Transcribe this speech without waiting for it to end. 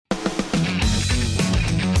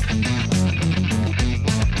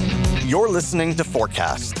You're listening to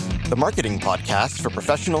Forecast, the marketing podcast for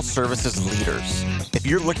professional services leaders. If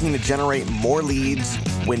you're looking to generate more leads,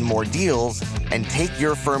 win more deals, and take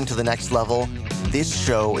your firm to the next level, this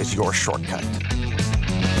show is your shortcut.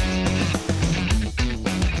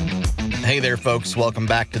 Hey there, folks. Welcome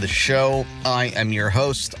back to the show. I am your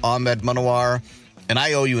host, Ahmed Manowar, and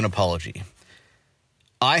I owe you an apology.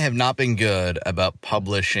 I have not been good about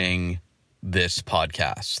publishing this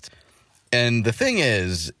podcast. And the thing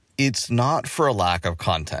is, it's not for a lack of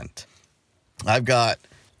content. I've got,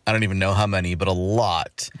 I don't even know how many, but a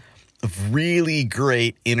lot of really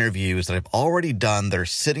great interviews that I've already done that are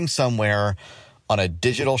sitting somewhere on a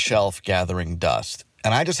digital shelf gathering dust.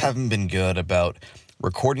 And I just haven't been good about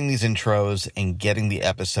recording these intros and getting the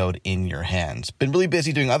episode in your hands. Been really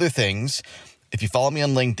busy doing other things. If you follow me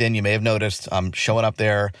on LinkedIn, you may have noticed I'm showing up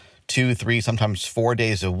there 2, 3, sometimes 4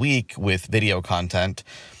 days a week with video content.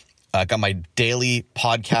 Got my daily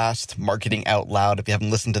podcast, Marketing Out Loud. If you haven't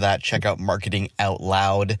listened to that, check out Marketing Out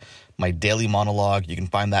Loud, my daily monologue. You can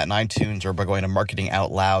find that in iTunes or by going to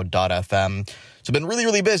marketingoutloud.fm. So I've been really,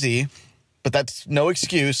 really busy, but that's no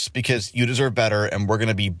excuse because you deserve better, and we're going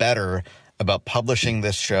to be better about publishing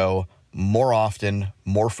this show more often,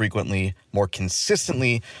 more frequently, more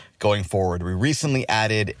consistently going forward. We recently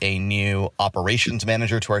added a new operations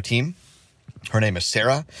manager to our team. Her name is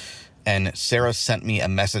Sarah. And Sarah sent me a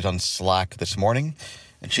message on Slack this morning,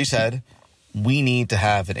 and she said, we need to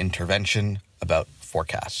have an intervention about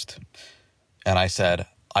Forecast. And I said,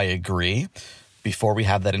 I agree. Before we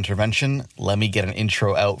have that intervention, let me get an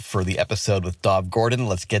intro out for the episode with Dov Gordon.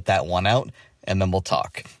 Let's get that one out, and then we'll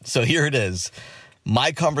talk. So here it is,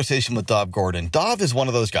 my conversation with Dov Gordon. Dov is one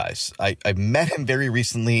of those guys. I met him very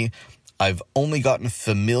recently. I've only gotten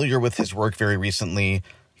familiar with his work very recently.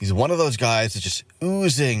 He's one of those guys that's just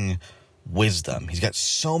oozing wisdom. He's got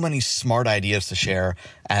so many smart ideas to share.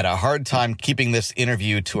 I had a hard time keeping this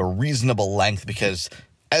interview to a reasonable length because,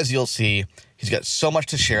 as you'll see, he's got so much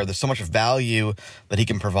to share. There's so much value that he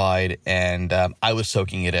can provide, and I was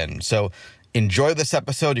soaking it in. So enjoy this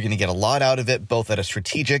episode. You're going to get a lot out of it, both at a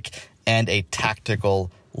strategic and a tactical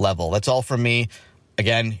level. That's all from me.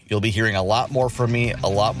 Again, you'll be hearing a lot more from me, a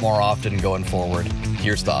lot more often going forward.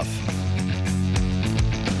 Here's Dov.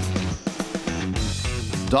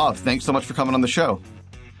 Dov, thanks so much for coming on the show.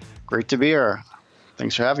 Great to be here.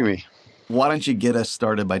 Thanks for having me. Why don't you get us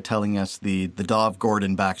started by telling us the Dov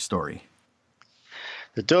Gordon backstory?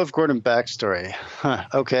 The Dov Gordon backstory.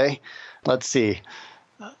 Okay, let's see.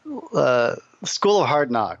 School of Hard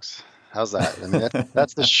Knocks. How's that? I mean,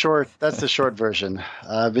 that's the short version.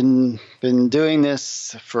 I've been doing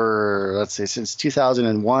this for, let's say, since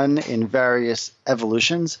 2001 in various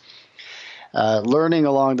evolutions, learning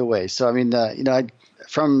along the way. So, I mean,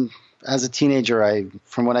 as a teenager,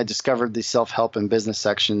 from when I discovered the self-help and business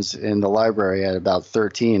sections in the library at about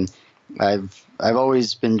 13, I've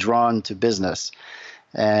always been drawn to business.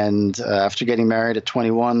 And after getting married at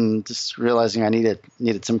 21, just realizing I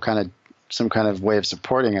needed some kind of way of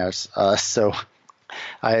supporting us. So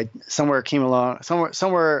I somewhere came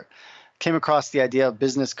across the idea of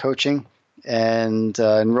business coaching and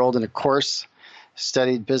enrolled in a course,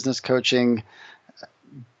 studied business coaching.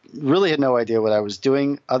 Really had no idea what I was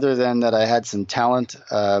doing other than that I had some talent.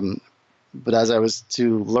 But as I was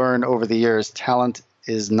to learn over the years, talent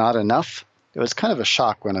is not enough. It was kind of a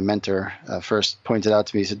shock when a mentor first pointed out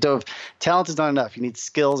to me. He said, Dov, talent is not enough. You need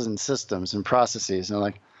skills and systems and processes. And I'm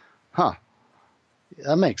like,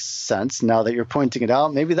 that makes sense now that you're pointing it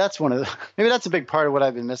out. Maybe that's maybe that's a big part of what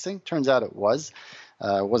I've been missing. Turns out it was.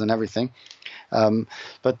 It wasn't everything.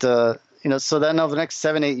 So then over the next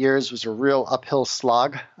 7-8 years was a real uphill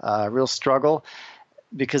slog, real struggle,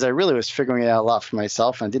 because I really was figuring it out a lot for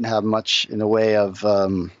myself and I didn't have much in the way of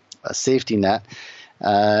a safety net.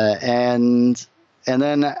 And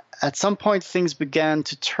then at some point things began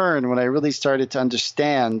to turn when I really started to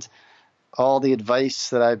understand all the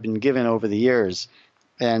advice that I've been given over the years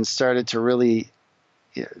and started to really,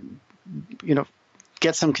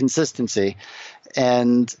 get some consistency.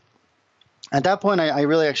 And at that point, I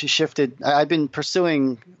really actually shifted. I've been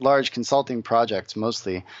pursuing large consulting projects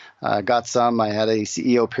mostly. Got some. I had a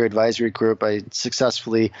CEO peer advisory group. I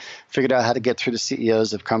successfully figured out how to get through the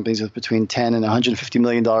CEOs of companies with between $10 and $150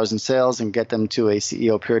 million in sales and get them to a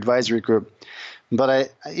CEO peer advisory group.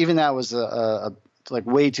 But even that was like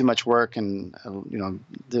way too much work, and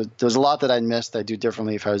there was a lot that I'd missed. I'd do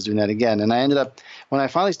differently if I was doing that again. And I ended up, when I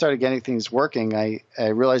finally started getting things working, I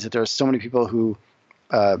realized that there were so many people who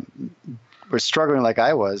were struggling like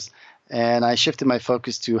I was, and I shifted my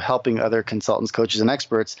focus to helping other consultants, coaches, and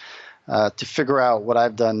experts to figure out what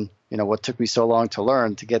I've done what took me so long to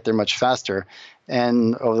learn to get there much faster.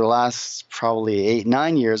 And over the last probably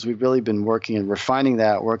 8-9 years, we've really been working and refining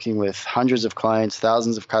that, working with hundreds of clients,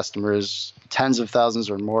 thousands of customers, tens of thousands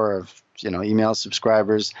or more of email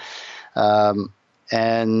subscribers,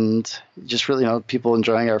 and just really people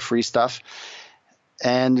enjoying our free stuff.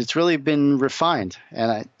 And it's really been refined.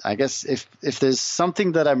 And I guess if there's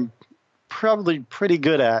something that I'm probably pretty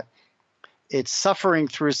good at, it's suffering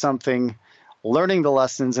through something, learning the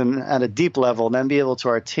lessons and at a deep level, and then be able to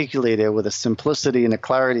articulate it with a simplicity and a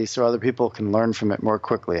clarity so other people can learn from it more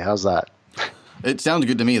quickly. How's that? It sounds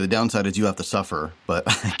good to me. The downside is you have to suffer, but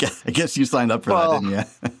I guess you signed up for that, didn't you?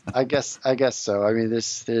 I guess so. I mean,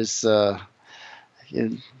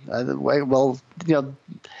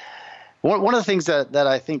 one of the things that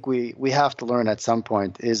I think we have to learn at some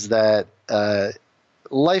point is that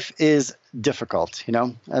life is difficult,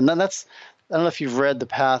 and then I don't know if you've read The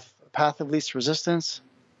Path of Least Resistance.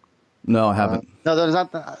 No, I haven't. No, there's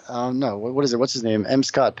not. No, what is it? What's his name? M.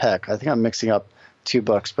 Scott Peck. I think I'm mixing up two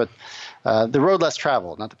books, but The Road Less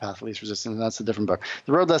Traveled, not The Path of Least Resistance. That's a different book.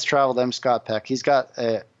 The Road Less Traveled, M. Scott Peck. He's got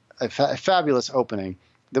a fabulous opening.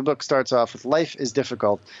 The book starts off with life is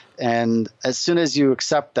difficult, and as soon as you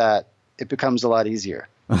accept that, it becomes a lot easier.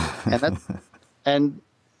 And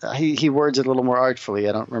he words it a little more artfully.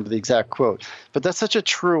 I don't remember the exact quote, but that's such a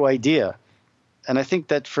true idea. And I think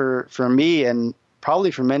that for me and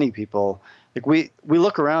probably for many people, like we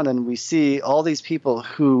look around and we see all these people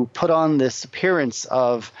who put on this appearance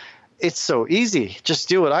of it's so easy, just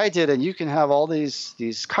do what I did and you can have all these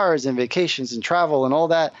cars and vacations and travel and all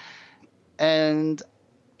that. And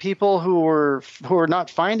people who are not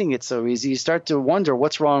finding it so easy, you start to wonder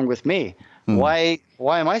what's wrong with me. Why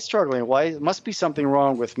am I struggling? Why it must be something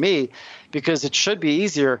wrong with me, because it should be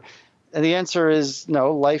easier. And the answer is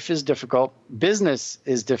no, life is difficult. Business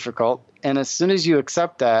is difficult. And as soon as you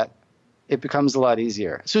accept that, it becomes a lot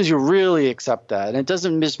easier. As soon as you really accept that, and it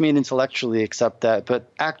doesn't just mean intellectually accept that,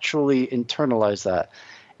 but actually internalize that.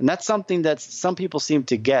 And that's something that some people seem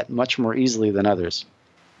to get much more easily than others.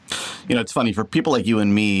 It's funny for people like you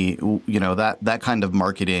and me, that kind of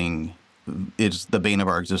marketing is the bane of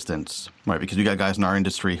our existence, right? Because we got guys in our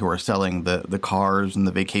industry who are selling the cars and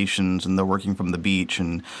the vacations and the working from the beach.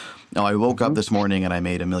 And I woke up this morning and I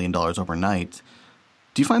made $1 million overnight.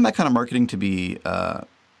 Do you find that kind of marketing to be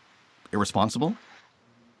irresponsible?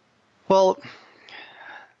 Well,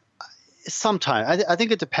 sometimes. I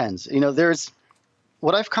think it depends. There's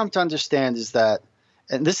what I've come to understand is that,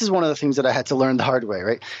 and this is one of the things that I had to learn the hard way,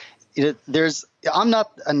 right? I'm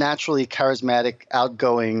not a naturally charismatic,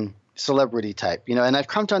 outgoing celebrity type, and I've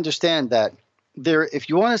come to understand that if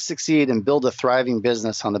you want to succeed and build a thriving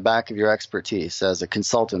business on the back of your expertise as a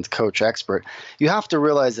consultant, coach, expert, you have to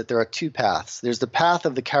realize that there are two paths. There's the path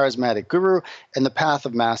of the charismatic guru and the path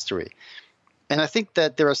of mastery. And I think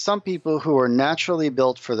that there are some people who are naturally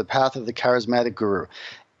built for the path of the charismatic guru.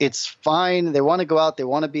 It's fine. They want to go out. They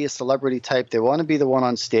want to be a celebrity type. They want to be the one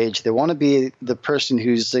on stage. They want to be the person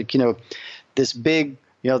who's like, this big,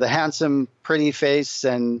 the handsome, pretty face,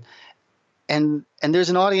 and there's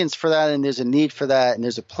an audience for that, and there's a need for that, and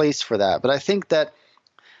there's a place for that. But I think that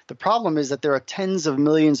the problem is that there are tens of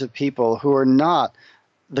millions of people who are not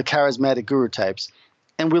the charismatic guru types.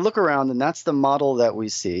 And we look around, and that's the model that we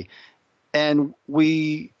see. And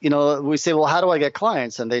we say, well, how do I get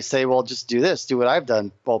clients? And they say, well, just do this, do what I've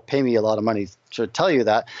done. Well, pay me a lot of money to tell you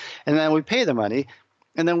that. And then we pay the money,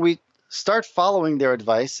 and then we start following their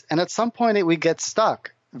advice. And at some point, we get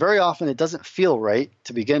stuck. Very often, it doesn't feel right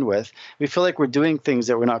to begin with. We feel like we're doing things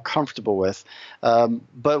that we're not comfortable with,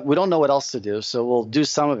 but we don't know what else to do. So we'll do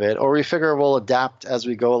some of it, or we figure we'll adapt as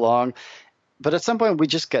we go along. But at some point, we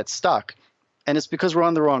just get stuck. And it's because we're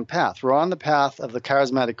on the wrong path. We're on the path of the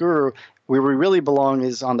charismatic guru. Where we really belong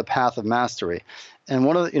is on the path of mastery. And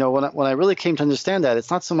one of the, when I really came to understand that, it's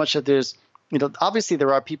not so much that there's, obviously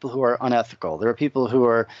there are people who are unethical. There are people who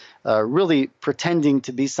are really pretending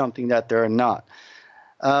to be something that they're not.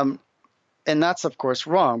 And that's, of course,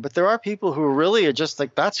 wrong. But there are people who really are just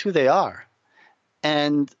like, that's who they are.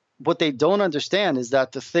 And what they don't understand is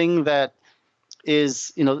that the thing that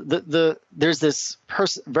is, there's this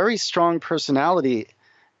very strong personality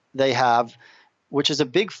they have, which is a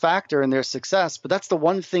big factor in their success, but that's the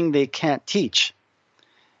one thing they can't teach.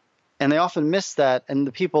 And they often miss that, and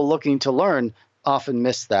the people looking to learn often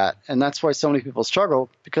miss that. And that's why so many people struggle,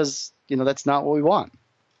 because, that's not what we want.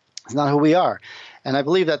 It's not who we are. And I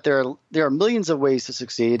believe that there are millions of ways to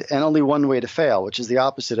succeed and only one way to fail, which is the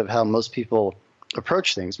opposite of how most people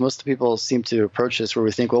approach things. Most people seem to approach this where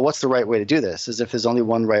we think, well, what's the right way to do this? As if there's only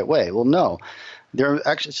one right way. Well, no.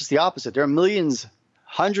 It's just the opposite. There are millions,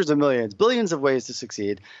 hundreds of millions, billions of ways to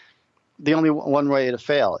succeed. the only one way to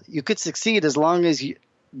fail. You could succeed as long as you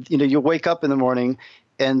wake up in the morning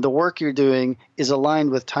and the work you're doing is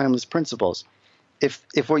aligned with timeless principles.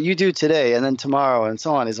 If what you do today and then tomorrow and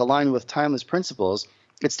so on is aligned with timeless principles,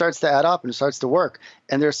 it starts to add up and it starts to work.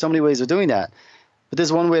 And there are so many ways of doing that. But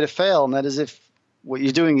there's one way to fail, and that is if what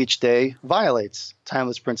you're doing each day violates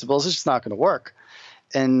timeless principles. It's just not going to work.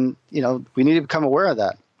 And, we need to become aware of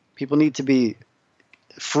that. People need to be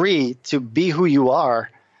free to be who you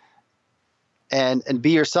are and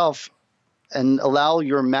be yourself and allow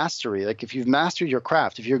your mastery. Like if you've mastered your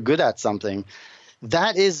craft, if you're good at something,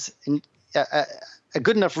 that is a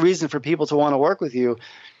good enough reason for people to want to work with you.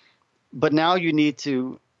 But now you need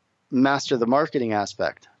to master the marketing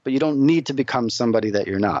aspect, but you don't need to become somebody that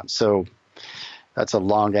you're not. So that's a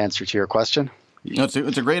long answer to your question. It's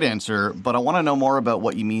a great answer, but I want to know more about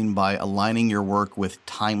what you mean by aligning your work with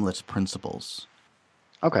timeless principles.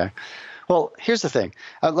 Okay. Well, here's the thing.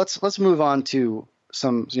 Let's move on to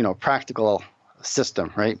some, practical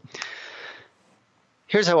system, right?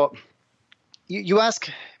 Here's how you ask,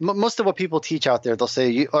 most of what people teach out there, they'll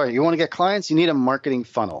say, all right, you want to get clients, you need a marketing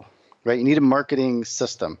funnel, right? You need a marketing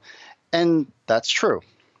system. And that's true,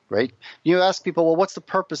 right? You ask people, well, what's the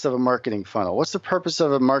purpose of a marketing funnel? What's the purpose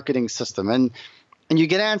of a marketing system? And you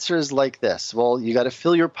get answers like this. Well, you got to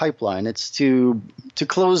fill your pipeline. It's to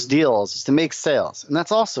close deals. It's to make sales. And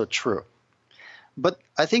that's also true. But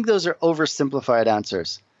I think those are oversimplified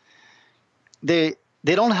answers. They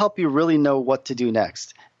don't help you really know what to do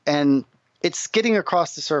next. And it's skidding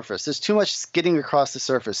across the surface. There's too much skidding across the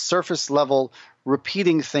surface level,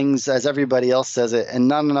 repeating things as everybody else says it, and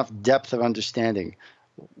not enough depth of understanding.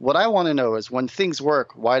 What I want to know is when things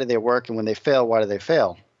work, why do they work? And when they fail, why do they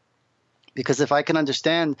fail? Because if I can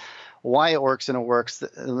understand why it works and it works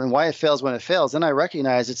and why it fails when it fails, then I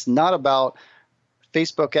recognize it's not about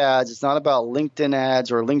Facebook ads. It's not about LinkedIn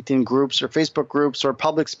ads or LinkedIn groups or Facebook groups or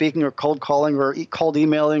public speaking or cold calling or cold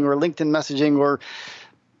emailing or LinkedIn messaging or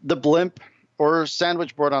the blimp or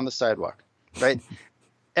sandwich board on the sidewalk, right?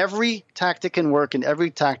 Every tactic can work and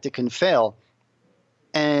every tactic can fail.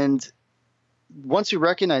 And once you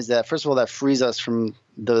recognize that, first of all, that frees us from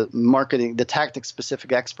the marketing, the tactic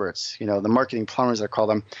specific experts, the marketing plumbers, I call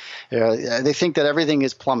them. They think that everything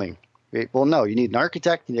is plumbing. Right? Well, no, you need an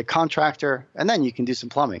architect, you need a contractor, and then you can do some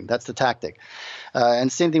plumbing. That's the tactic.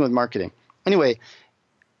 And same thing with marketing. Anyway,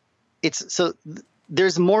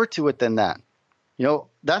 there's more to it than that.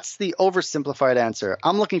 That's the oversimplified answer.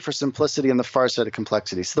 I'm looking for simplicity on the far side of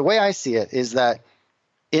complexity. So the way I see it is that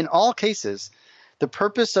in all cases, the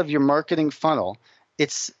purpose of your marketing funnel,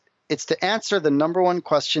 it's to answer the number one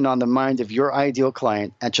question on the mind of your ideal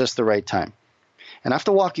client at just the right time. And I have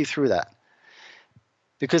to walk you through that.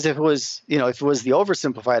 Because if it was the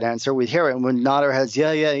oversimplified answer, we'd hear it and we'd nod our heads,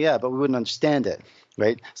 yeah, but we wouldn't understand it,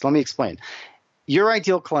 right? So let me explain. Your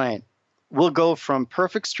ideal client will go from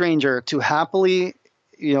perfect stranger to happily,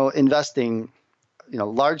 investing,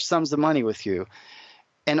 large sums of money with you.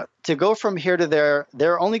 And to go from here to there,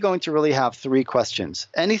 they're only going to really have three questions.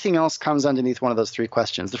 Anything else comes underneath one of those three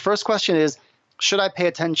questions. The first question is, should I pay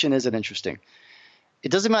attention? Is it interesting?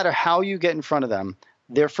 It doesn't matter how you get in front of them.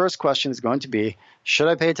 Their first question is going to be, should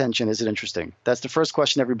I pay attention? Is it interesting? That's the first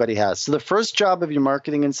question everybody has. So the first job of your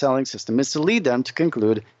marketing and selling system is to lead them to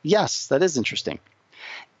conclude, yes, that is interesting.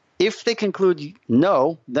 If they conclude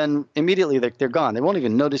no, then immediately they're gone. They won't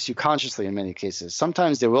even notice you consciously in many cases.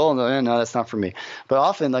 Sometimes they will, no, that's not for me. But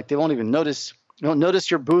often, they won't even notice. You won't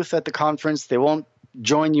notice your booth at the conference. They won't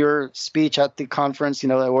join your speech at the conference,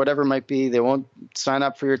 whatever it might be. They won't sign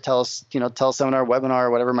up for your teleseminar, webinar,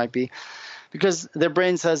 or whatever it might be, because their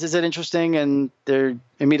brain says, is it interesting? And they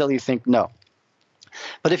immediately think no.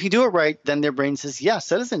 But if you do it right, then their brain says, yes,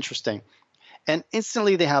 that is interesting. And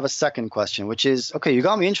instantly they have a second question, which is, okay, you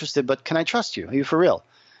got me interested, but can I trust you? Are you for real?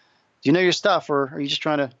 Do you know your stuff, or are you just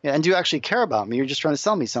trying to, and do you actually care about me? You're just trying to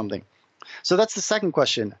sell me something. So that's the second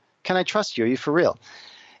question. Can I trust you? Are you for real?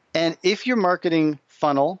 And if your marketing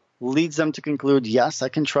funnel leads them to conclude, yes, I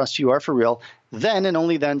can trust you are for real, then and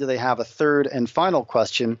only then do they have a third and final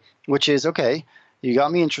question, which is, okay, you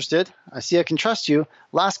got me interested. I see I can trust you.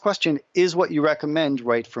 Last question, is what you recommend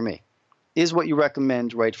right for me? Is what you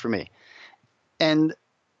recommend right for me? And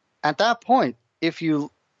at that point, if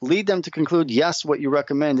you lead them to conclude, yes, what you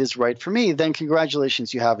recommend is right for me, then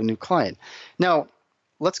congratulations, you have a new client. Now,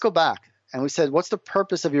 let's go back. And we said, what's the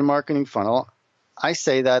purpose of your marketing funnel? I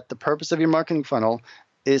say that the purpose of your marketing funnel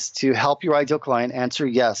is to help your ideal client answer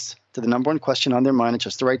yes to the number one question on their mind at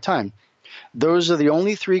just the right time. Those are the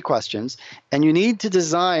only three questions. And you need to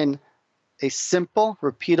design a simple,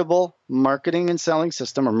 repeatable marketing and selling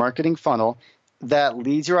system or marketing funnel that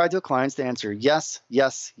leads your ideal clients to answer yes,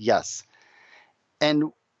 yes, yes.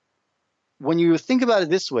 And when you think about it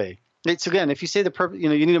this way, it's again, if you say you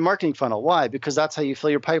need a marketing funnel. Why? Because that's how you fill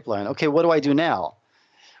your pipeline. Okay, what do I do now?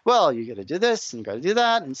 Well, you got to do this and you got to do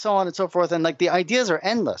that and so on and so forth. And like the ideas are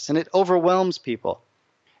endless and it overwhelms people.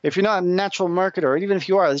 If you're not a natural marketer, or even if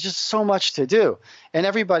you are, there's just so much to do. And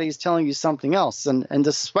everybody's telling you something else. And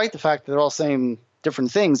despite the fact that they're all saying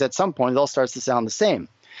different things, at some point it all starts to sound the same.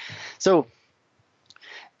 So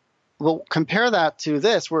we'll compare that to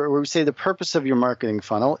this, where we say the purpose of your marketing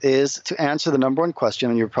funnel is to answer the number one question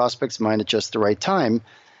in your prospect's mind at just the right time.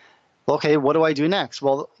 Okay, what do I do next?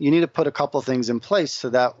 Well, you need to put a couple of things in place so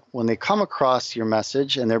that when they come across your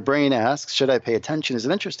message and their brain asks, should I pay attention? Is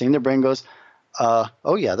it interesting? Their brain goes,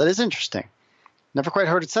 oh yeah, that is interesting. Never quite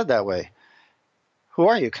heard it said that way. Who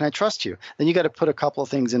are you? Can I trust you? Then you got to put a couple of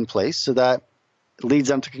things in place so that it leads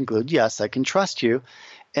them to conclude, yes, I can trust you.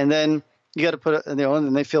 And then you got to put it, and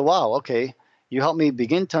then they feel, wow, okay, you help me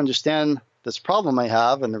begin to understand this problem I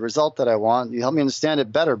have and the result that I want. You help me understand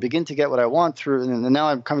it better, begin to get what I want through, and now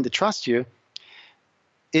I'm coming to trust you.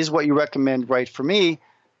 Is what you recommend right for me?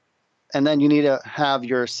 And then you need to have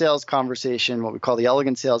your sales conversation, what we call the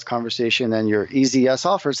elegant sales conversation, and your easy yes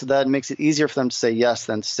offer, so that it makes it easier for them to say yes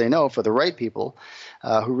than to say no for the right people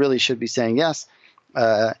who really should be saying yes.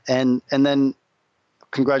 And then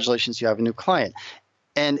congratulations, you have a new client.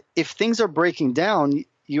 And if things are breaking down,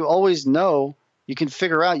 you always know, you can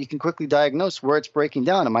figure out, you can quickly diagnose where it's breaking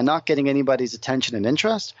down. Am I not getting anybody's attention and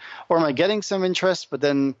interest? Or am I getting some interest, but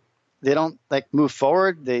then they don't move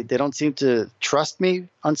forward? They don't seem to trust me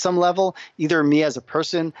on some level, either me as a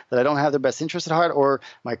person, that I don't have their best interest at heart, or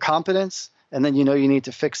my competence. And then you need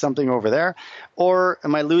to fix something over there. Or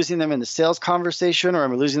am I losing them in the sales conversation, or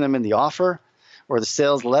am I losing them in the offer or the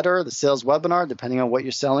sales letter, the sales webinar, depending on what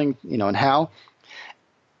you're selling, and how.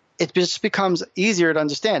 It just becomes easier to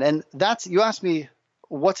understand. And you asked me,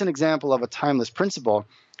 what's an example of a timeless principle?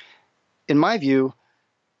 In my view,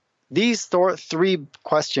 these three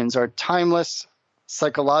questions are timeless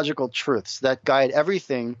psychological truths that guide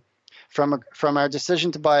everything from our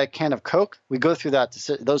decision to buy a can of Coke. We go through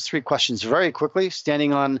those three questions very quickly,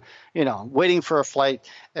 standing on, waiting for a flight,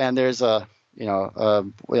 and there's a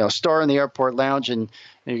store in the airport lounge, and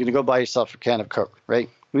you're going to go buy yourself a can of Coke,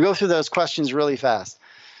 right? We go through those questions really fast.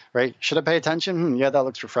 Right? Should I pay attention? Yeah, that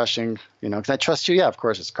looks refreshing. Can I trust you? Yeah, of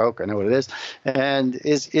course, it's Coke. I know what it is. And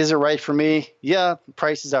is it right for me? Yeah, the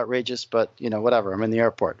price is outrageous, but whatever. I'm in the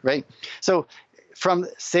airport, right? So, from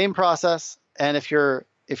same process. And if you're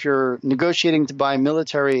negotiating to buy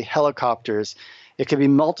military helicopters, it could be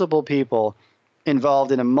multiple people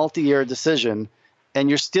involved in a multi-year decision, and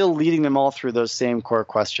you're still leading them all through those same core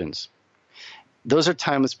questions. Those are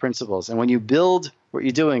timeless principles. And when you build what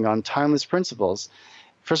you're doing on timeless principles,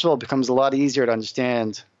 first of all, it becomes a lot easier to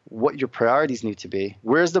understand what your priorities need to be.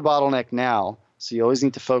 Where's the bottleneck now? So you always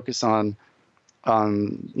need to focus on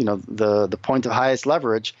the point of highest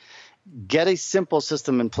leverage. Get a simple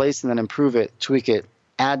system in place and then improve it, tweak it,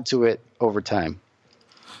 add to it over time.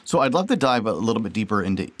 So I'd love to dive a little bit deeper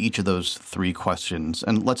into each of those three questions.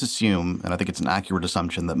 And let's assume, and I think it's an accurate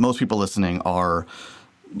assumption, that most people listening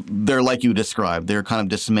they're like you described. They're kind of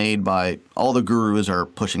dismayed by all the gurus are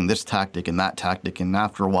pushing this tactic and that tactic, and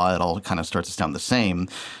after a while it all kind of starts to sound the same.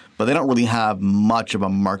 But they don't really have much of a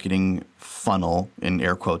marketing funnel, in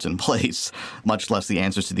air quotes, in place, much less the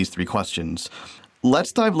answers to these three questions.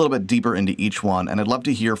 Let's dive a little bit deeper into each one, and I'd love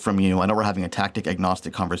to hear from you. I know we're having a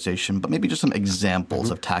tactic-agnostic conversation, but maybe just some examples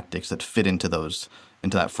of tactics that fit into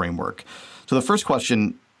that framework. So the first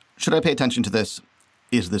question, should I pay attention to this?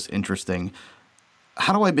 Is this interesting?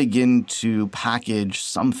 How do I begin to package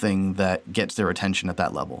something that gets their attention at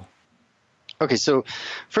that level? Okay, so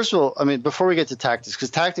first of all, before we get to tactics, because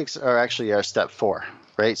tactics are actually our step 4,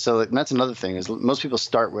 right? So that's another thing, is most people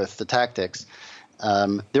start with the tactics.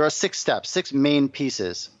 There are 6 steps, 6 main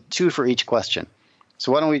pieces, 2 for each question.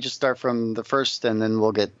 So why don't we just start from the first, and then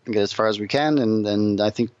we'll get as far as we can, and then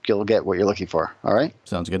I think you'll get what you're looking for. All right?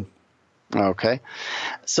 Sounds good. Okay.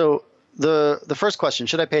 So the first question,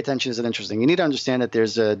 should I pay attention? Is it interesting? You need to understand that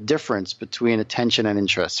there's a difference between attention and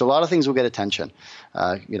interest. So a lot of things will get attention.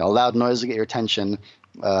 Loud noise will get your attention.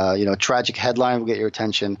 A tragic headline will get your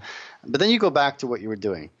attention. But then you go back to what you were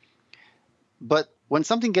doing. But when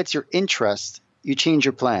something gets your interest, you change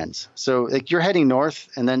your plans. So you're heading north,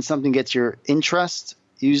 and then something gets your interest,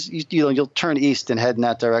 you'll turn east and head in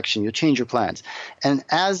that direction. You'll change your plans. And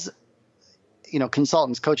as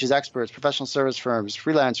consultants, coaches, experts, professional service firms,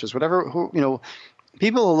 freelancers, whatever,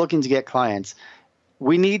 people who are looking to get clients,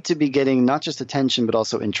 we need to be getting not just attention, but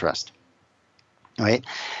also interest, right?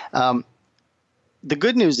 the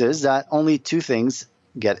good news is that only two things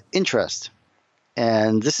get interest.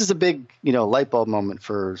 And this is a big, light bulb moment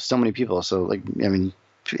for so many people. So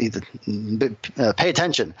pay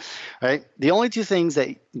attention, right? The only two things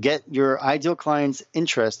that get your ideal client's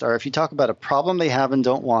interest are if you talk about a problem they have and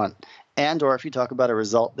don't want, and or if you talk about a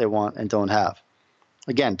result they want and don't have.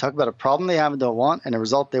 Again, talk about a problem they have and don't want and a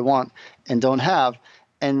result they want and don't have,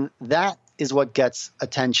 and that is what gets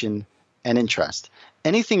attention and interest.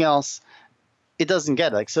 Anything else, it doesn't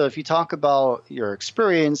get. Like, so if you talk about your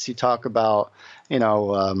experience, you talk about,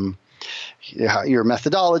 your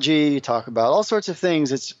methodology, you talk about all sorts of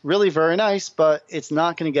things, it's really very nice, but it's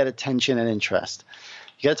not going to get attention and interest.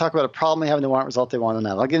 You got to talk about a problem they have and they want, result they want and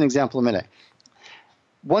have. I'll give an example in a minute.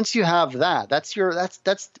 Once you have that, that's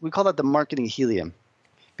we call that the marketing helium,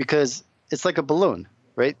 because it's like a balloon,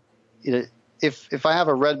 right? If I have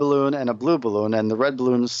a red balloon and a blue balloon, and the red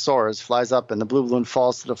balloon soars, flies up, and the blue balloon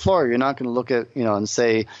falls to the floor, you're not going to look at, and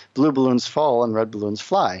say blue balloons fall and red balloons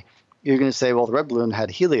fly. You're going to say, well, the red balloon had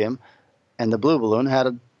helium and the blue balloon had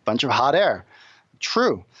a bunch of hot air.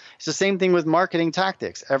 True. It's the same thing with marketing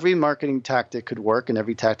tactics. Every marketing tactic could work and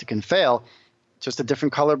every tactic can fail, just a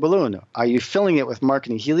different color balloon. Are you filling it with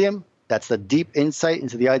marketing helium? That's the deep insight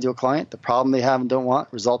into the ideal client, the problem they have and don't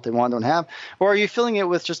want, result they want and don't have. Or are you filling it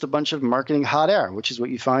with just a bunch of marketing hot air, which is what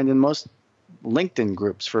you find in most LinkedIn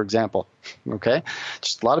groups, for example. Okay?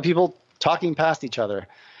 Just a lot of people talking past each other.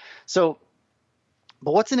 So,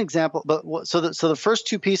 but what's an example? So the first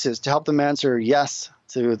two pieces to help them answer yes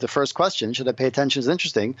to the first question, should I pay attention, is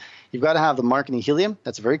interesting. You've got to have the marketing helium.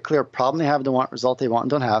 That's a very clear problem they have and don't want, result they want and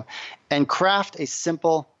don't have. And craft a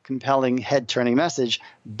simple, compelling, head-turning message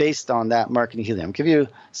based on that marketing helium. I'll give you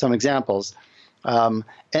some examples. A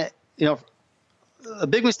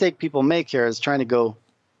big mistake people make here is trying to go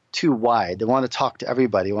too wide. They want to talk to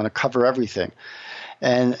everybody, want to cover everything.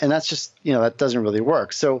 And that's just, that doesn't really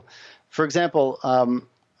work. So, for example, I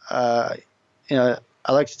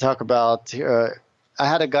like to talk about, I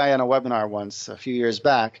had a guy on a webinar once a few years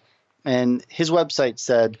back, and his website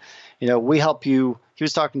said, we help you. He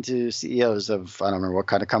was talking to CEOs of, I don't remember what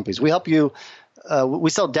kind of companies. We help you, we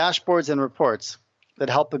sell dashboards and reports that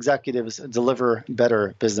help executives deliver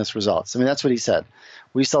better business results. I mean, that's what he said.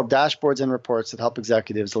 We sell dashboards and reports that help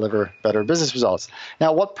executives deliver better business results.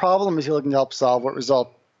 Now, what problem is he looking to help solve? What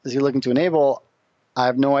result is he looking to enable? I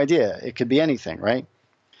have no idea. It could be anything, right?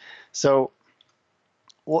 So,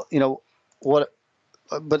 but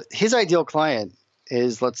his ideal client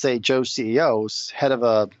is, let's say, Joe CEO, head of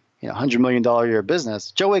a $100 million a year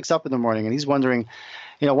business. Joe wakes up in the morning and he's wondering,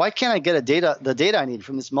 why can't I get the data I need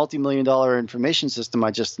from this multi-million-dollar information system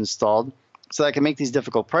I just installed so that I can make these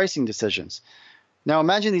difficult pricing decisions? Now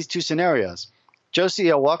imagine these two scenarios. Joe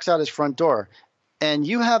CEO walks out his front door, and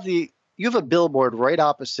you have a billboard right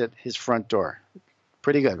opposite his front door.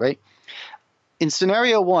 Pretty good, right? In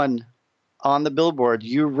scenario one, on the billboard,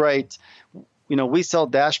 you write, we sell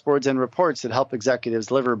dashboards and reports that help executives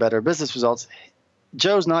deliver better business results.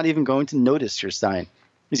 Joe's not even going to notice your sign.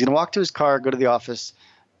 He's going to walk to his car, go to the office,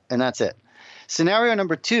 and that's it. Scenario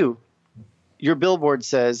number two, your billboard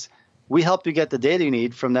says, we help you get the data you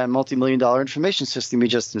need from that multi-million-dollar information system you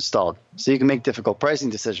just installed so you can make difficult pricing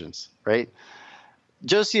decisions, right?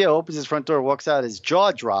 Joe CEO opens his front door, walks out, his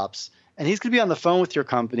jaw drops, and he's going to be on the phone with your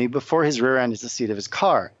company before his rear end is the seat of his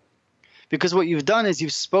car. Because what you've done is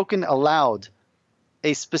you've spoken aloud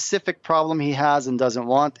a specific problem he has and doesn't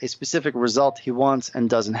want, a specific result he wants and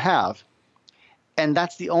doesn't have. And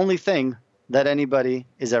that's the only thing that anybody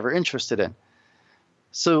is ever interested in.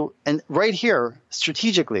 So, and right here,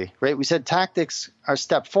 strategically, right, we said tactics are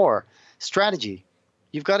step 4. Strategy,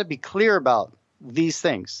 you've got to be clear about these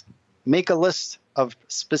things. Make a list of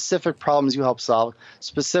specific problems you help solve,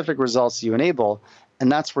 specific results you enable,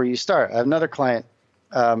 and that's where you start. I have another client.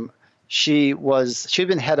 She'd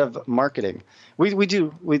been head of marketing. We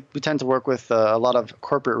tend to work with a lot of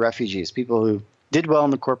corporate refugees, people who did well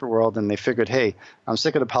in the corporate world, and they figured, hey, I'm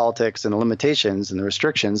sick of the politics and the limitations and the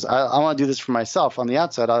restrictions. I want to do this for myself on the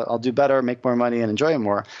outside. I'll do better, make more money, and enjoy it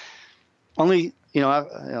more. Only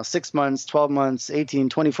 6 months, 12 months, 18,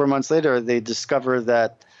 24 months later, they discover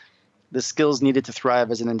that the skills needed to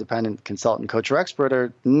thrive as an independent consultant, coach, or expert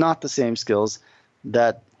are not the same skills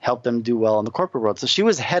that help them do well in the corporate world. So she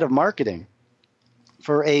was head of marketing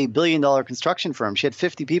for a billion-dollar construction firm. She had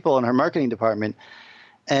 50 people in her marketing department,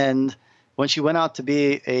 and when she went out to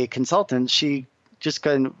be a consultant, she just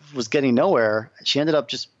was getting nowhere. She ended up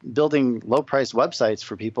just building low-priced websites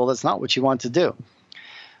for people. That's not what she wanted to do.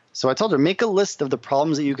 So I told her, make a list of the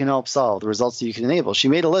problems that you can help solve, the results that you can enable. She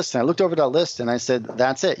made a list, and I looked over that list, and I said,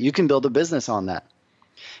 that's it. You can build a business on that.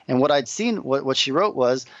 And what I'd seen, what she wrote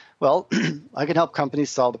was, well, I can help companies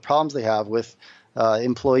solve the problems they have with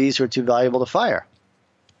employees who are too valuable to fire.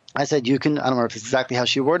 I said, I don't know if it's exactly how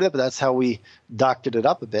she worded it, but that's how we doctored it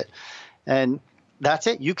up a bit. And that's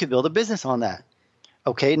it. You could build a business on that.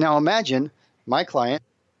 Okay, now imagine my client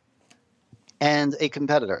and a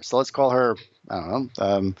competitor. So let's call her, I don't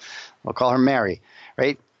know, we'll call her Mary,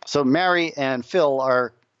 right? So Mary and Phil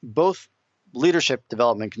are both leadership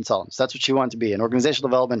development consultants. That's what she wanted to be, an organizational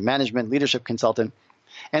development, management, leadership consultant.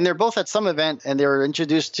 And they're both at some event, and they were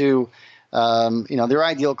introduced to their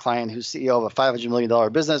ideal client who's CEO of a $500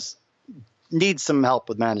 million business, needs some help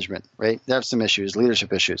with management, right? They have some issues,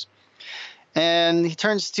 leadership issues. And he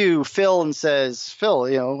turns to Phil and says, Phil,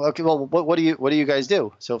 okay, well, what do you guys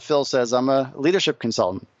do? So Phil says, I'm a leadership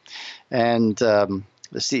consultant. And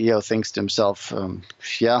the CEO thinks to himself,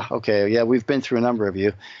 we've been through a number of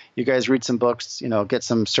you. You guys read some books, get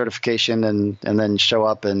some certification and then show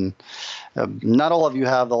up. And not all of you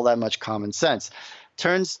have all that much common sense.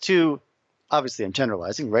 Turns to, obviously I'm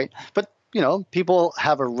generalizing, right? But, people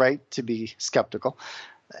have a right to be skeptical.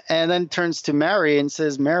 And then turns to Mary and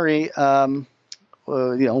says, Mary, what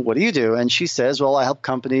do you do? And she says, well, I help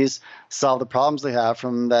companies solve the problems they have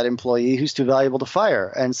from that employee who's too valuable to fire.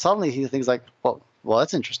 And suddenly he thinks like, well,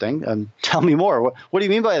 that's interesting. Tell me more. What do you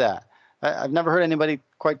mean by that? I've never heard anybody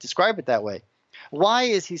quite describe it that way. Why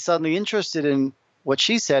is he suddenly interested in what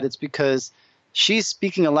she said? It's because she's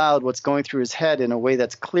speaking aloud what's going through his head in a way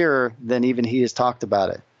that's clearer than even he has talked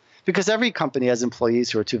about it. Because every company has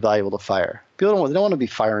employees who are too valuable to fire. People don't want to be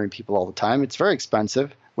firing people all the time. It's very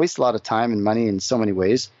expensive, wastes a lot of time and money in so many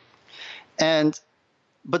ways. But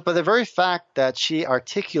by the very fact that she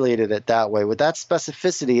articulated it that way, with that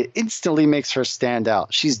specificity, it instantly makes her stand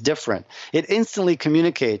out. She's different. It instantly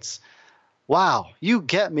communicates, wow, you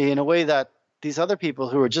get me, in a way that these other people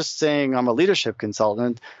who are just saying I'm a leadership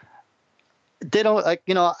consultant, they don't,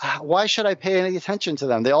 why should I pay any attention to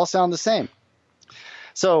them? They all sound the same.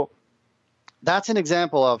 So that's an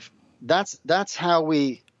example of that's how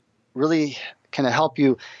we really can help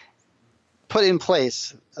you put in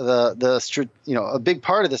place a big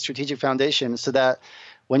part of the strategic foundation, so that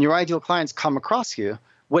when your ideal clients come across you,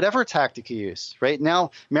 whatever tactic you use, right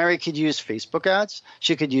now, Mary could use Facebook ads.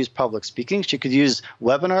 She could use public speaking. She could use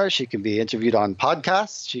webinars. She could be interviewed on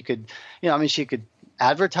podcasts. She could, she could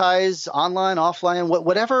advertise online, offline,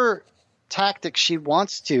 whatever tactic she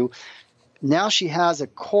wants to. Now she has a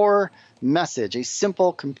core message, a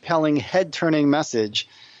simple, compelling, head-turning message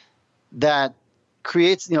that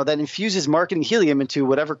creates, that infuses marketing helium into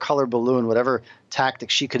whatever color balloon, whatever tactic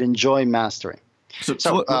she could enjoy mastering. So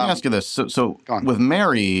let me ask you this. So with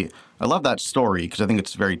Mary, I love that story because I think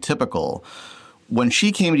it's very typical. When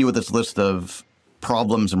she came to you with this list of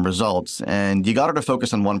problems and results, and you got her to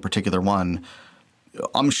focus on one particular one,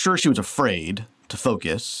 I'm sure she was afraid to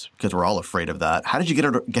focus, because we're all afraid of that. How did you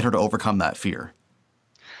get her to overcome that fear?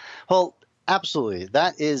 Well, absolutely.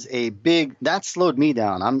 That slowed me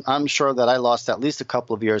down. I'm sure that I lost at least a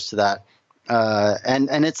couple of years to that.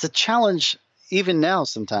 And it's a challenge even now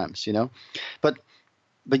sometimes, But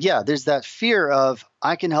yeah, there's that fear of,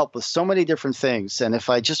 I can help with so many different things. And if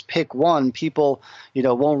I just pick one, people,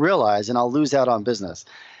 won't realize, and I'll lose out on business.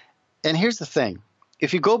 And here's the thing.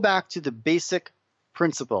 If you go back to the basic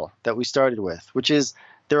principle that we started with, which is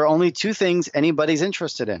there are only two things anybody's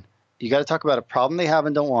interested in. You got to talk about a problem they have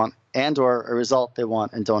and don't want, and or a result they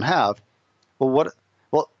want and don't have. Well,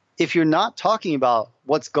 if you're not talking about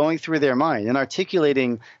what's going through their mind and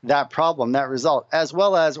articulating that problem, that result, as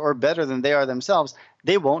well as or better than they are themselves,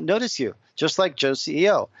 they won't notice you. Just like Joe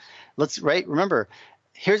CEO. Remember,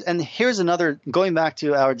 here's another, going back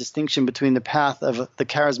to our distinction between the path of the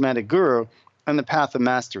charismatic guru and the path of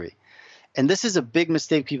mastery. And this is a big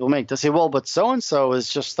mistake people make. They say, well, but so-and-so is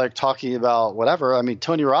just like talking about whatever. I mean,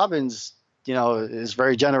 Tony Robbins, is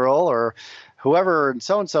very general, or whoever, and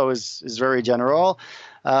so-and-so is very general.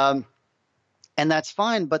 And that's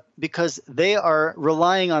fine, but because they are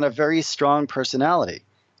relying on a very strong personality.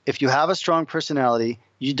 If you have a strong personality,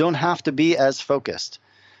 you don't have to be as focused.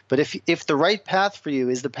 But if the right path for you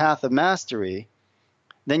is the path of mastery,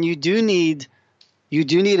 then you do need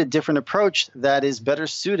a different approach that is better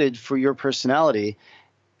suited for your personality.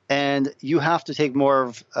 And you have to take more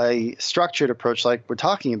of a structured approach like we're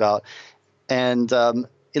talking about. And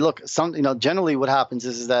generally what happens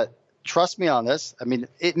is that, trust me on this, I mean,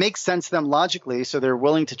 it makes sense to them logically, so they're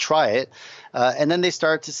willing to try it. And then you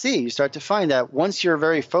start to find that once you're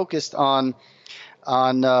very focused on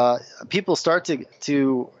on people start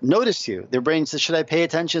to notice you. Their brain says, should I pay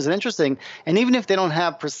attention? Is it interesting? And even if they don't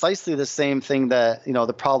have precisely the same thing that,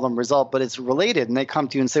 the problem result, but it's related, and they come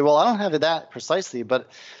to you and say, well, I don't have it that precisely, but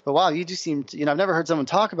wow, you do seem to, I've never heard someone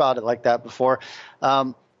talk about it like that before.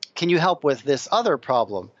 Can you help with this other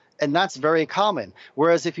problem? And that's very common.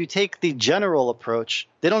 Whereas if you take the general approach,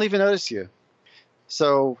 they don't even notice you.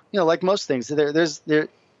 So, like most things,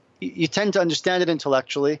 you tend to understand it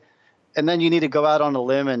intellectually, and then you need to go out on a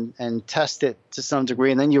limb and test it to some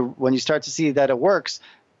degree. And then when you start to see that it works,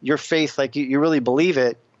 your faith, like you really believe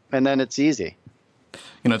it, and then it's easy.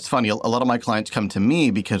 It's funny. A lot of my clients come to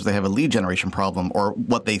me because they have a lead generation problem, or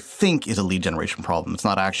what they think is a lead generation problem. It's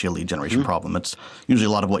not actually a lead generation problem. It's usually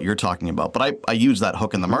a lot of what you're talking about. But I use that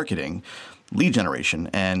hook in the marketing, lead generation.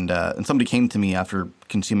 And somebody came to me after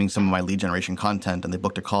consuming some of my lead generation content, and they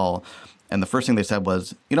booked a call. And the first thing they said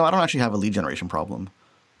was, I don't actually have a lead generation problem.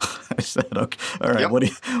 I said, okay, all right, Yep.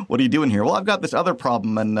 What are you doing here? Well, I've got this other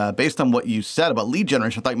problem, and based on what you said about lead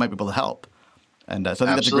generation, I thought you might be able to help. And so I think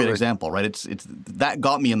that's a great example, right? It's that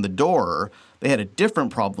got me in the door. They had a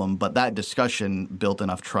different problem, but that discussion built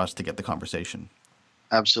enough trust to get the conversation.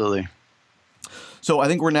 Absolutely. So I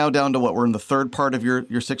think we're now down to we're in the third part of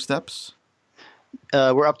your 6 steps?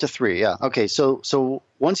 We're up to 3, yeah. Okay, so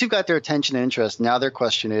once you've got their attention and interest, now their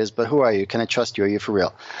question is, but who are you? Can I trust you? Are you for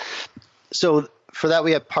real? So for that,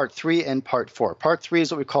 we have part 3 and part 4. Part 3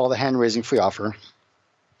 is what we call the hand-raising free offer.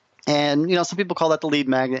 And, some people call that the lead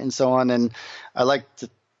magnet and so on. And I like to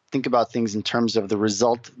think about things in terms of the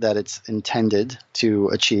result that it's intended to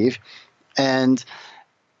achieve. And,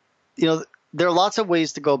 there are lots of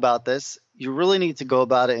ways to go about this. You really need to go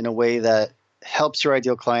about it in a way that helps your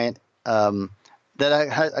ideal client,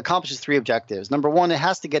 that accomplishes 3 objectives. Number 1, it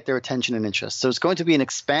has to get their attention and interest. So it's going to be an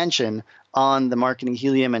expansion on the marketing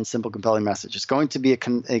helium and simple, compelling message. It's going to be a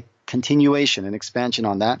continuation, an expansion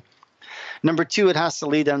on that. Number 2, it has to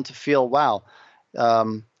lead them to feel, wow,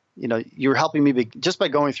 you're helping me just by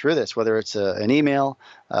going through this, whether it's an email,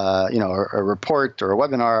 or a report or a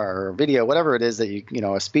webinar or a video, whatever it is that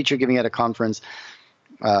a speech you're giving at a conference.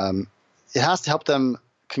 It has to help them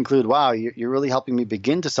conclude, wow, you're really helping me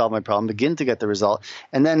begin to solve my problem, begin to get the result.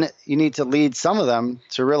 And then you need to lead some of them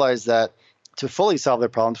to realize that to fully solve their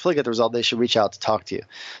problem, to fully get the result, they should reach out to talk to you.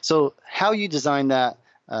 So how you design that,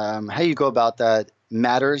 how you go about that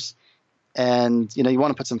matters. And, you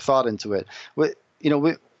want to put some thought into it.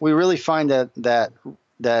 We really find that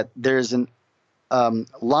there's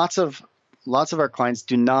lots of our clients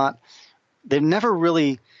they've never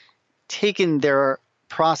really taken their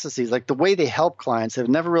processes, like the way they help clients, have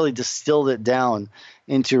never really distilled it down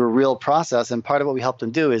into a real process. And part of what we help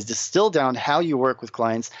them do is distill down how you work with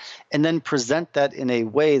clients and then present that in a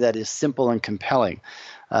way that is simple and compelling,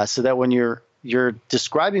 so that when you're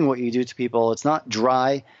describing what you do to people, it's not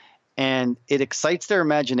dry, and it excites their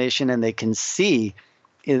imagination, and they can see,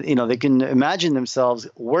 they can imagine themselves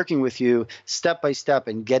working with you step by step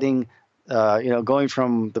and getting going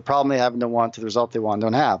from the problem they have and don't want to the result they want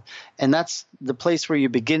and don't have. And that's the place where you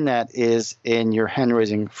begin. That is in your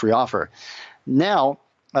hand-raising free offer. Now,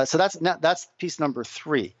 so that's piece number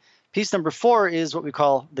 3. Piece number 4 is what we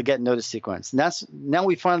call the get noticed sequence. And now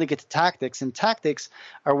we finally get to tactics. And tactics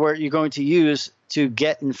are where you're going to use to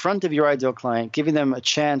get in front of your ideal client, giving them a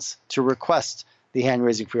chance to request the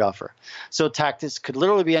hand-raising free offer. So tactics could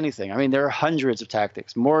literally be anything. I mean, there are hundreds of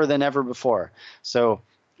tactics, more than ever before. So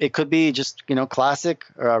it could be just, classic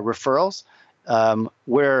referrals,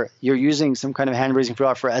 where you're using some kind of hand-raising free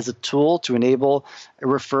offer as a tool to enable a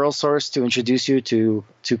referral source to introduce you to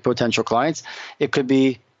potential clients. It could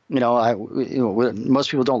be,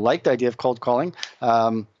 most people don't like the idea of cold calling,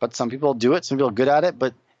 but some people do it. Some people are good at it.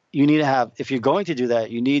 But you need to have, if you're going to do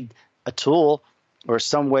that, you need a tool or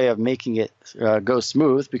some way of making it go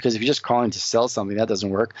smooth, because if you're just calling to sell something, that doesn't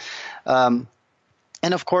work.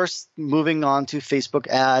 And of course, moving on to Facebook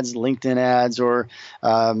ads, LinkedIn ads, or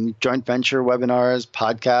joint venture webinars,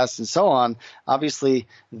 podcasts, and so on. Obviously,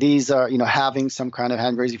 these are, having some kind of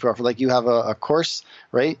hand-raising free offer. Like you have a course,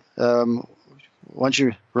 right? Why don't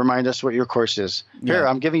you remind us what your course is? Here,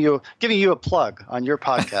 I'm giving you a plug on your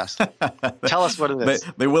podcast. Tell us what it is.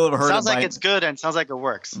 They will have heard it. Sounds like it's good and sounds like it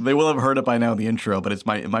works. They will have heard it by now in the intro, but it's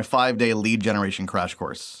my 5-day lead generation crash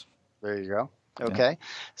course. There you go. Okay.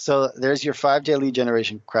 So there's your 5-day lead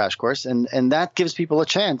generation crash course. And that gives people a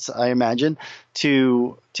chance, I imagine,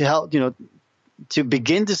 to help, to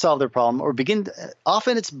begin to solve their problem, or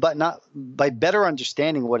often it's not by better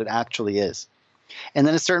understanding what it actually is. And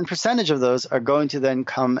then a certain percentage of those are going to then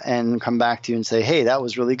come back to you and say, hey, that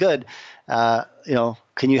was really good. Can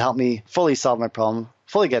you help me fully solve my problem,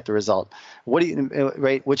 fully get the result? What do you,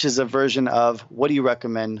 right? Which is a version of, what do you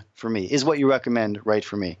recommend for me? Is what you recommend right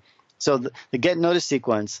for me? So the get notice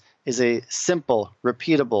sequence is a simple,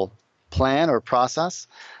 repeatable plan or process,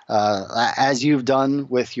 as you've done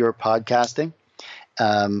with your podcasting.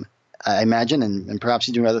 I imagine, and perhaps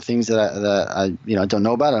you're doing other things that I don't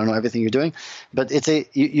know about. I don't know everything you're doing, but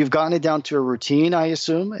you've gotten it down to a routine, I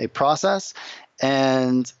assume, a process,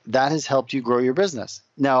 and that has helped you grow your business.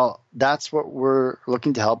 Now, that's what we're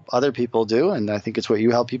looking to help other people do, and I think it's what you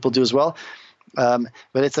help people do as well. But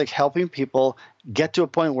it's like helping people get to a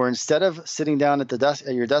point where instead of sitting down at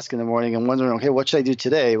your desk in the morning and wondering, okay, what should I do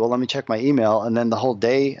today? Well, let me check my email, and then the whole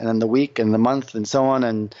day, and then the week, and the month, and so on,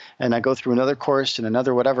 and I go through another course and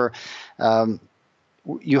another whatever.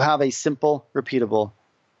 You have a simple, repeatable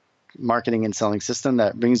marketing and selling system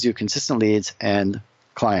that brings you consistent leads and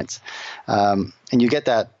clients, and you get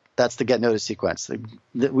that. That's the get notice sequence.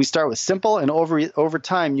 We start with simple, and over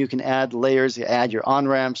time you can add layers. You add your on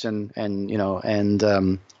ramps and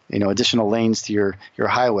additional lanes to your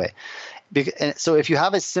highway. And so if you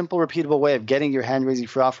have a simple, repeatable way of getting your hand raising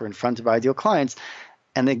free offer in front of ideal clients,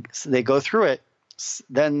 and they go through it,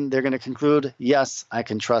 then they're going to conclude, yes, I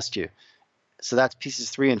can trust you. So that's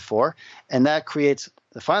pieces 3 and 4, and that creates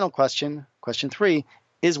the final question. Question 3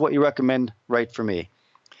 is what you recommend right for me,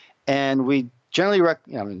 and we generally,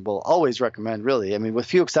 we'll always recommend, really. I mean, with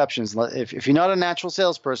few exceptions, if you're not a natural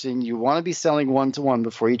salesperson, you want to be selling one-to-one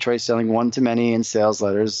before you try selling one-to-many in sales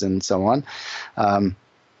letters and so on.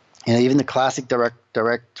 Even the classic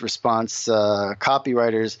direct response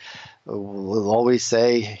copywriters will always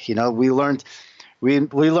say, we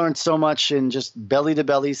learned so much in just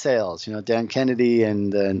belly-to-belly sales. Dan Kennedy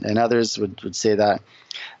and others would say that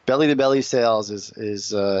belly-to-belly sales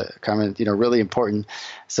is really important.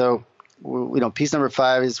 So, piece number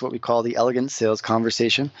 5 is what we call the elegant sales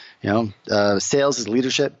conversation. Sales is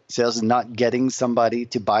leadership. Sales is not getting somebody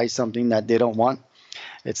to buy something that they don't want.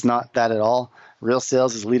 It's not that at all. Real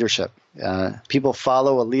sales is leadership. People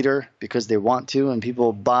follow a leader because they want to, and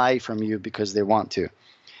people buy from you because they want to.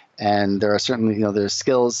 And there are certainly, there's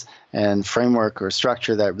skills and framework or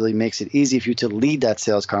structure that really makes it easy for you to lead that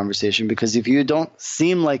sales conversation, because if you don't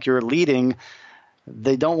seem like you're leading,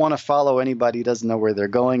 they don't want to follow anybody who doesn't know where they're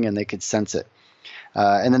going, and they could sense it.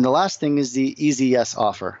 And then the last thing is the easy yes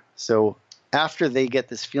offer. So after they get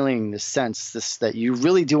this feeling, this sense, that you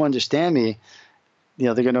really do understand me,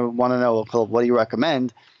 they're going to want to know, well, what do you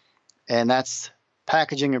recommend? And that's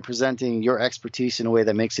packaging and presenting your expertise in a way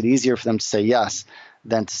that makes it easier for them to say yes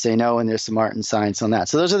than to say no, and there's some art and science on that.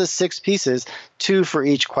 So those are the 6 pieces, 2 for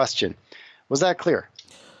each question. Was that clear?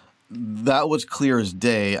 That was clear as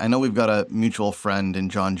day. I know we've got a mutual friend in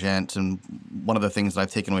John Jantsch, and one of the things that I've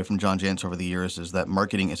taken away from John Jantsch over the years is that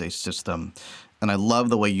marketing is a system. And I love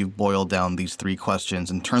the way you've boiled down these 3 questions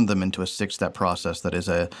and turned them into a 6-step process that is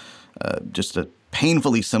just a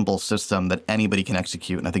painfully simple system that anybody can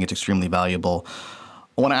execute, and I think it's extremely valuable.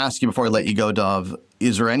 I want to ask you before I let you go, Dov,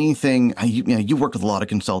 is there anything, you've worked with a lot of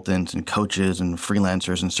consultants and coaches and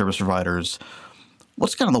freelancers and service providers.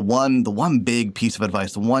 What's kind of the one big piece of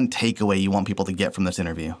advice, the one takeaway you want people to get from this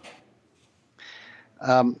interview?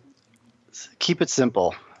 Keep it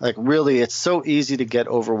simple. Like, really, it's so easy to get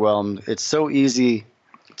overwhelmed. It's so easy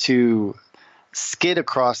to skid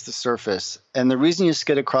across the surface. And the reason you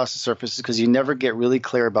skid across the surface is because you never get really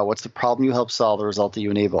clear about what's the problem you help solve, the result that you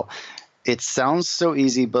enable. It sounds so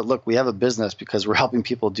easy, but look, we have a business because we're helping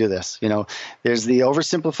people do this. There's the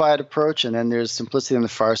oversimplified approach, and then there's simplicity on the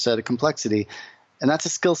far side of complexity. And that's a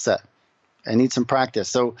skill set. I need some practice.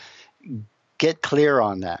 So get clear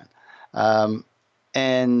on that.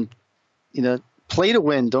 Play to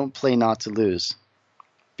win, don't play not to lose.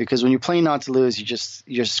 Because when you play not to lose,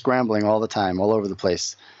 you're scrambling all the time, all over the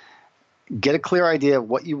place. Get a clear idea of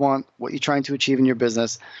what you want, what you're trying to achieve in your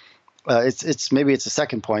business. Maybe it's a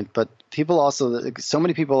second point, but so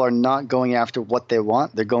many people are not going after what they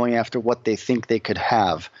want. They're going after what they think they could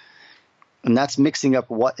have. And that's mixing up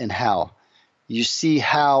what and how. You see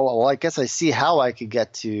how, well, I guess I see how I could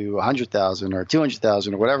get to 100,000 or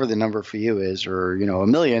 200,000 or whatever the number for you is, or, $1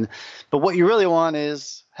 million. But what you really want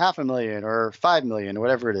is 500,000 or 5 million or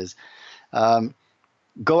whatever it is.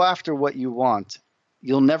 Go after what you want.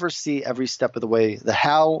 You'll never see every step of the way. The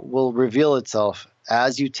how will reveal itself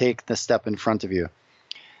as you take the step in front of you.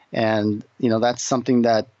 And, that's something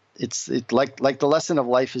that it's like the lesson of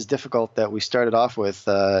life is difficult that we started off with.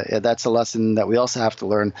 That's a lesson that we also have to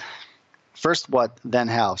learn. First what, then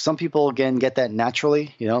how. Some people, again, get that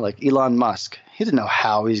naturally, like Elon Musk. He didn't know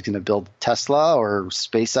how he's going to build Tesla or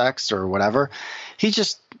SpaceX or whatever. He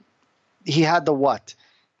had the what,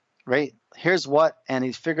 right? Here's what, and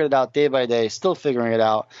he's figured it out day by day, still figuring it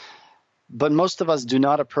out. But most of us do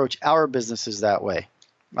not approach our businesses that way.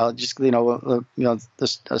 I'll just,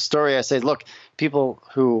 a story I say, look, people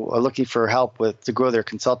who are looking for help to grow their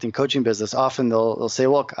consulting coaching business, often they'll say,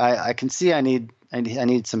 look, I can see I need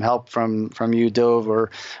some help from you, Dov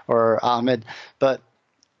or Ahmed, but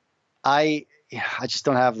I just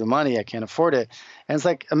don't have the money. I can't afford it. And it's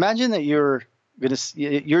like, imagine that your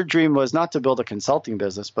dream was not to build a consulting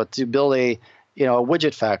business, but to build a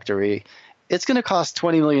widget factory. It's going to cost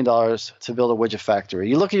 $20 million to build a widget factory.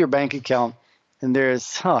 You look at your bank account, and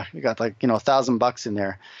there's, you got like, $1,000 in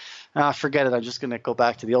there. Forget it. I'm just going to go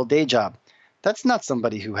back to the old day job. That's not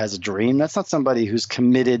somebody who has a dream. That's not somebody who's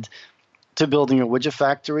committed to building a widget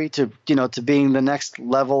factory, to being the next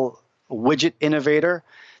level widget innovator.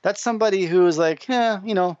 That's somebody who is like,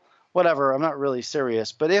 whatever. I'm not really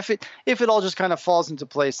serious. But if it all just kind of falls into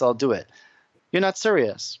place, I'll do it. You're not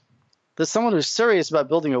serious. There's someone who's serious about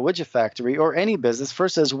building a widget factory or any business.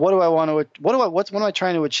 First says, what am I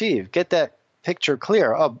trying to achieve? Get that picture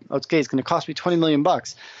clear. Oh, okay, it's going to cost me $20 million.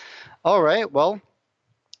 All right, well,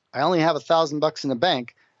 I only have $1,000 in the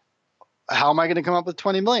bank. How am I going to come up with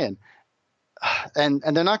 $20 million? And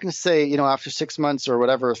they're not going to say, after 6 months or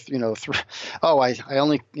whatever, I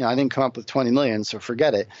didn't come up with 20 million, so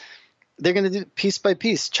forget it. They're going to do piece by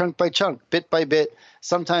piece, chunk by chunk, bit by bit.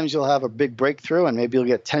 Sometimes you'll have a big breakthrough and maybe you'll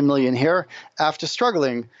get 10 million here after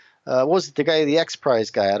struggling. What was it, the guy, the X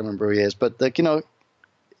Prize guy? I don't remember who he is, but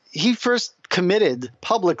he first committed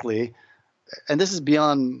publicly, and this is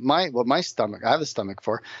beyond my stomach. I have a stomach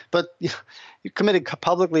for, but you committed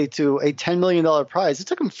publicly to a $10 million prize. It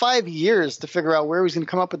took him 5 years to figure out where he was going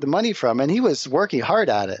to come up with the money from, and he was working hard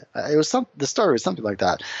at it. The story was something like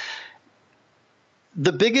that.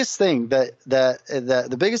 The biggest thing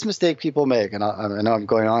the biggest mistake people make, and I know I'm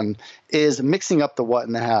going on, is mixing up the what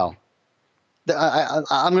and the how.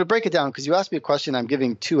 I'm going to break it down because you asked me a question. I'm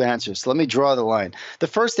giving two answers. So let me draw the line. The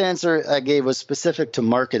first answer I gave was specific to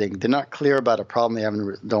marketing. They're not clear about a problem they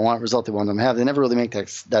don't want, result they want them to have. They never really make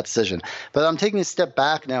that decision. But I'm taking a step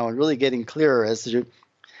back now and really getting clearer as to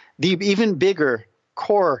the even bigger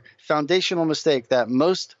core foundational mistake that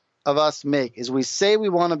most of us make is we say we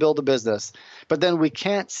want to build a business, but then we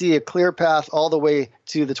can't see a clear path all the way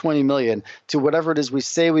to the 20 million, to whatever it is we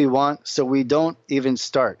say we want, so we don't even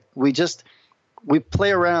start. We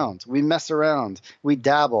play around, we mess around, we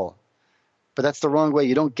dabble, but that's the wrong way.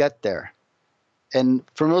 You don't get there. And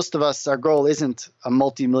for most of us, our goal isn't a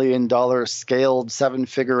multi-million-dollar scaled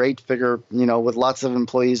 7-figure, 8-figure, with lots of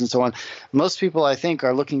employees and so on. Most people, I think,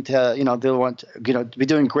 are looking to, they want, to be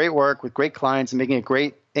doing great work with great clients and making a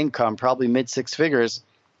great income, probably mid-6 figures.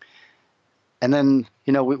 And then,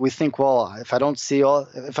 we think, well, if I don't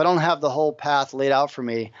have the whole path laid out for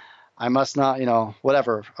me, I must not,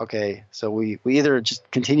 whatever. Okay, so we either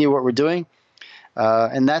just continue what we're doing,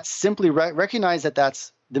 and that's simply recognize that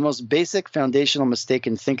that's the most basic foundational mistake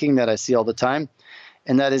in thinking that I see all the time,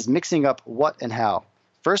 and that is mixing up what and how.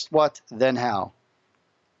 First what, then how.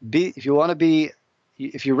 If you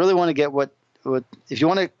really want to get if you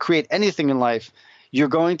want to create anything in life, you're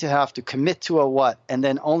going to have to commit to a what, and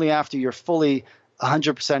then only after you're fully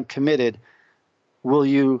 100% committed will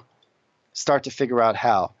you start to figure out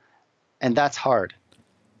how. And that's hard.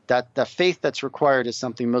 That the faith that's required is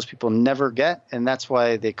something most people never get, and that's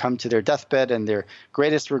why they come to their deathbed and their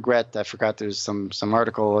greatest regret. I forgot there's some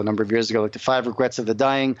article a number of years ago, like the 5 regrets of the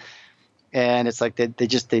dying, and it's like they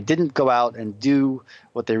didn't go out and do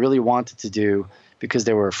what they really wanted to do because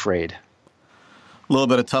they were afraid. A little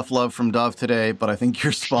bit of tough love from Dov today, but I think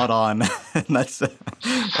you're spot on, and that's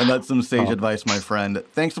some sage advice, my friend.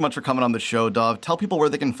 Thanks so much for coming on the show, Dov. Tell people where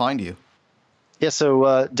they can find you. Yeah,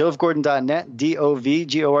 so dovgordon.net,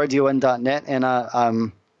 dovgordon.net, and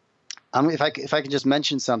if I could just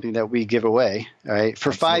mention something that we give away, all right? For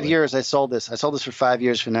Absolutely. 5 years, I sold this for 5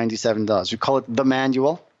 years for $97. We call it The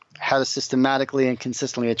Manual, how to systematically and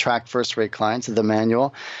consistently attract first-rate clients, The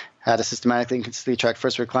Manual, how to systematically and consistently attract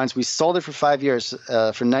first-rate clients. We sold it for 5 years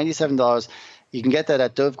for $97. You can get that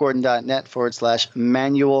at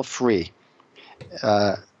dovgordon.net/manual free.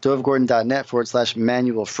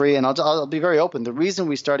 dovgordon.net/manual free. And I'll be very open. The reason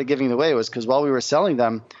we started giving it away was because while we were selling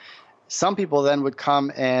them, some people then would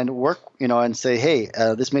come and work, and say, hey,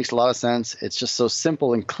 this makes a lot of sense. It's just so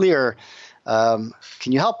simple and clear. Can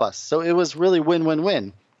you help us? So it was really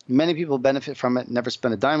win-win-win. Many people benefit from it, never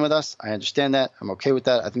spend a dime with us. I understand that. I'm okay with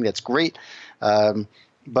that. I think that's great.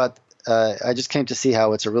 But I just came to see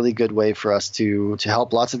how it's a really good way for us to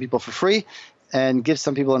help lots of people for free. and give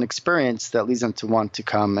some people an experience that leads them to want to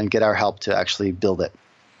come and get our help to actually build it.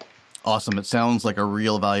 Awesome. It sounds like a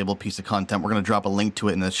real valuable piece of content. We're going to drop a link to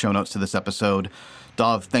it in the show notes to this episode.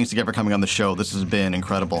 Dov, thanks again for coming on the show. This has been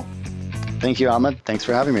incredible. Thank you, Ahmed. Thanks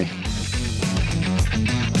for having me.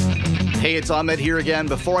 Hey, it's Ahmed here again.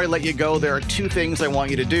 Before I let you go, there are two things I want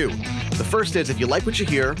you to do. The first is, if you like what you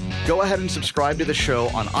hear, go ahead and subscribe to the show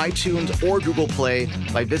on iTunes or Google Play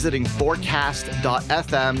by visiting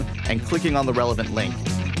forecast.fm and clicking on the relevant link.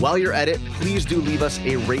 While you're at it, please do leave us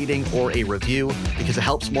a rating or a review because it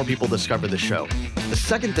helps more people discover the show. The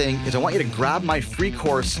second thing is I want you to grab my free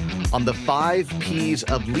course on the 5 Ps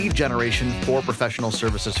of lead generation for professional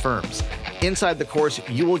services firms. Inside the course,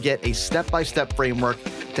 you will get a step-by-step framework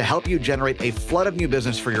to help you generate a flood of new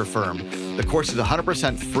business for your firm. The course is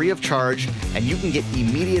 100% free of charge, and you can get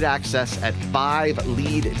immediate access at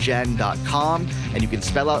 5leadgen.com, and you can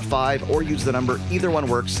spell out 5 or use the number. Either one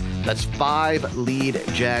works. That's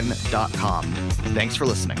 5leadgen.com. Thanks for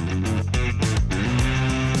listening.